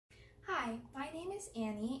Hi, my name is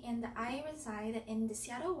Annie and I reside in the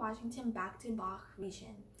Seattle, Washington back to Bach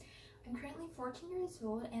region. I'm currently 14 years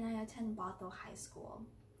old and I attend Bothell High School.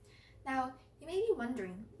 Now, you may be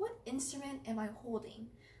wondering, what instrument am I holding?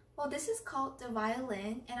 Well, this is called the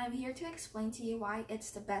violin and I'm here to explain to you why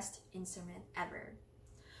it's the best instrument ever.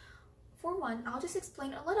 For one, I'll just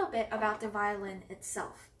explain a little bit about the violin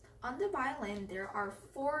itself. On the violin, there are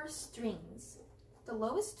 4 strings. The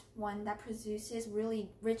lowest one that produces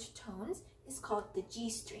really rich tones is called the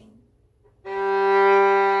G string. The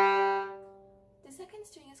second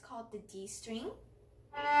string is called the D string.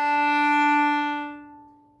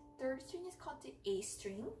 Third string is called the A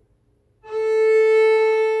string.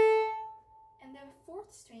 And the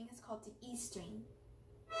fourth string is called the E string.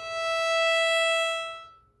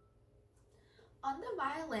 On the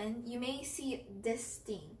violin, you may see this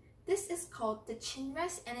thing. This is called the chin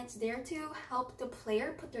rest and it's there to help the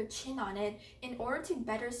player put their chin on it in order to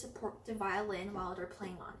better support the violin while they're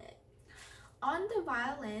playing on it. On the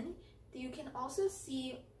violin, you can also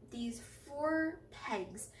see these 4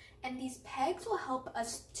 pegs, and these pegs will help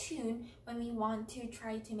us tune when we want to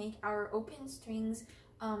try to make our open strings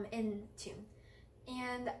in tune.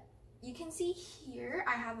 And you can see here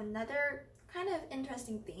I have another kind of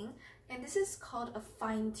interesting thing, and this is called a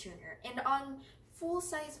fine tuner. And on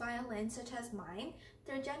full-size violins such as mine,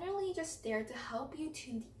 they're generally just there to help you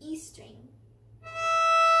tune the E string.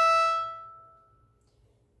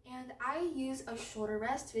 And I use a shoulder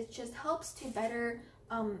rest, which just helps me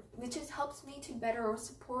to better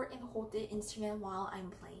support and hold the instrument while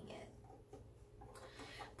I'm playing it.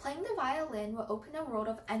 Playing the violin will open a world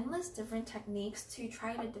of endless different techniques to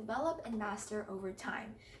try to develop and master over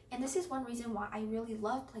time. And this is one reason why I really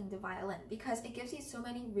love playing the violin, because it gives you so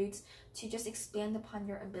many routes to just expand upon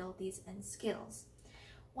your abilities and skills.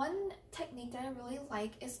 One technique that I really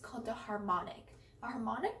like is called the harmonic. A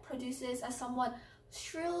harmonic produces a somewhat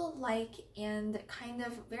shrill-like and kind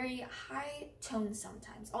of very high tone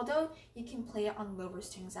sometimes, although you can play it on lower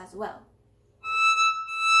strings as well.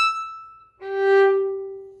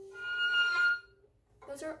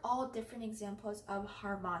 Those are all different examples of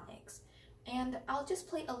harmonics, and I'll just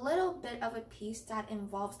play a little bit of a piece that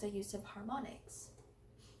involves the use of harmonics.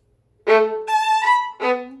 You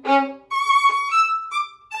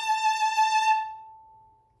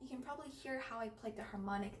can probably hear how I played the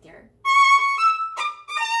harmonic there.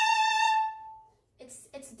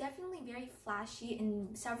 It's definitely very flashy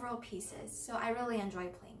in several pieces, so I really enjoy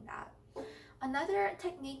playing that. Another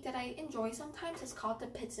technique that I enjoy sometimes is called the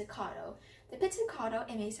pizzicato. The pizzicato,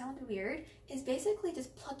 it may sound weird, is basically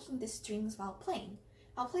just plucking the strings while playing.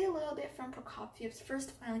 I'll play a little bit from Prokofiev's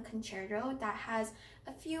First Violin Concerto that has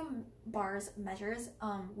a few bars measures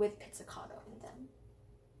with pizzicato in them.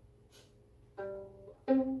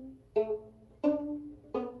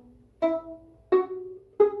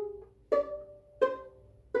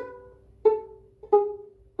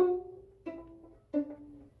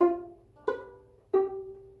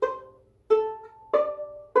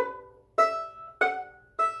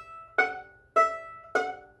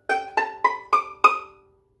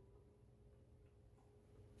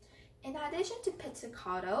 In addition to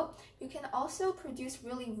pizzicato, you can also produce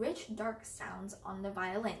really rich, dark sounds on the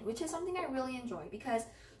violin, which is something I really enjoy because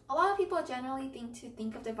a lot of people generally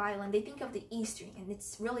think of the violin, they think of the E string and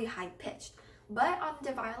it's really high pitched. But on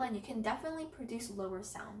the violin, you can definitely produce lower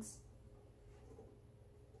sounds.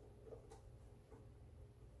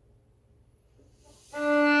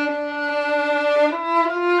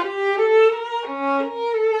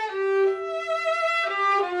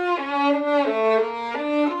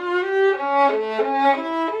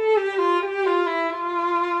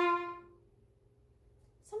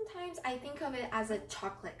 Sometimes I think of it as a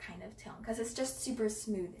chocolate kind of tone because it's just super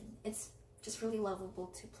smooth and it's just really lovable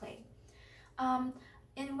to play.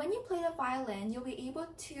 And when you play the violin,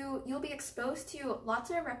 you'll be exposed to lots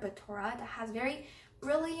of repertoire that has very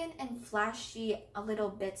brilliant and flashy little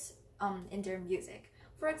bits in their music.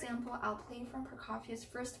 For example, I'll play from Prokofiev's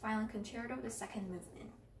First Violin Concerto, the second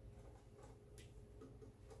movement.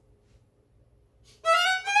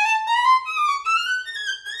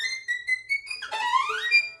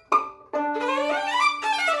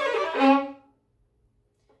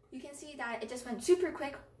 It just went super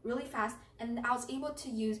quick, really fast, and I was able to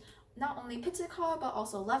use not only pizzicato but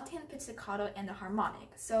also left-hand pizzicato and the harmonic.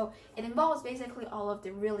 So it involves basically all of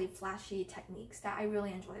the really flashy techniques that I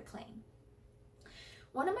really enjoy playing.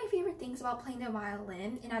 One of my favorite things about playing the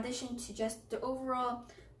violin, in addition to just the overall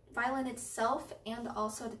violin itself and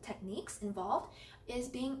also the techniques involved, is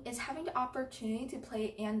having the opportunity to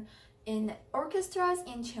play and in orchestras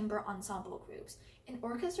and chamber ensemble groups. In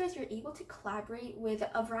orchestras, you're able to collaborate with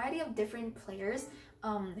a variety of different players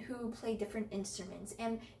who play different instruments,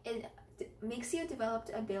 and it makes you develop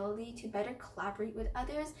the ability to better collaborate with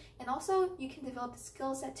others, and also you can develop the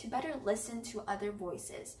skill set to better listen to other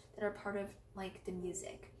voices that are part of like the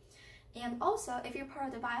music. And also, if you're part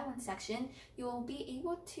of the violin section, you will be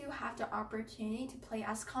able to have the opportunity to play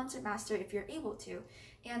as concertmaster if you're able to.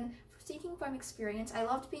 And speaking from experience, I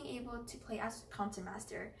loved being able to play as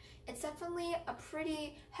concertmaster. It's definitely a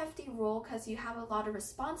pretty hefty role because you have a lot of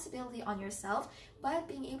responsibility on yourself, but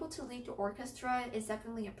being able to lead the orchestra is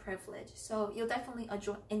definitely a privilege. So you'll definitely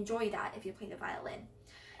enjoy that if you play the violin.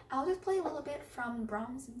 I'll just play a little bit from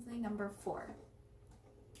Brahms Symphony No. 4.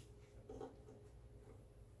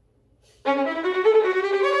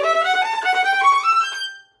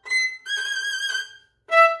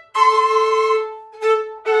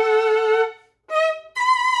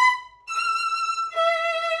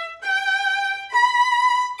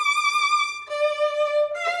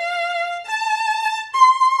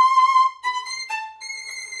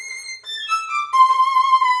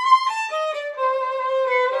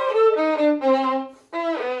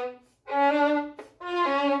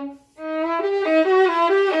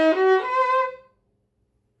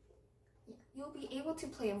 To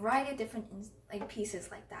play a variety of different pieces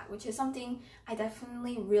like that, which is something I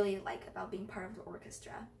definitely really like about being part of the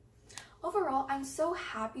orchestra. Overall, I'm so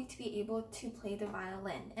happy to be able to play the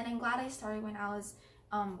violin, and I'm glad I started when I was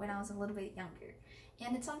a little bit younger.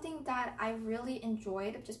 And it's something that I really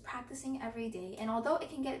enjoyed just practicing every day. And although it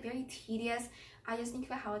can get very tedious, I just think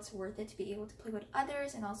about how it's worth it to be able to play with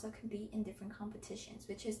others and also compete in different competitions,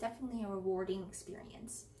 which is definitely a rewarding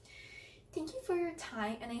experience. Thank you for your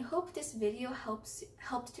time, and I hope this video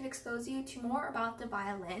helped to expose you to more about the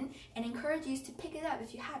violin and encourage you to pick it up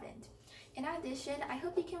if you haven't. In addition, I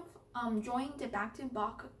hope you can join the Back to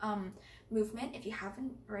Bach movement if you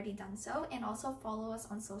haven't already done so, and also follow us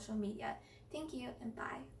on social media. Thank you and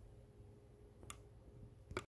bye.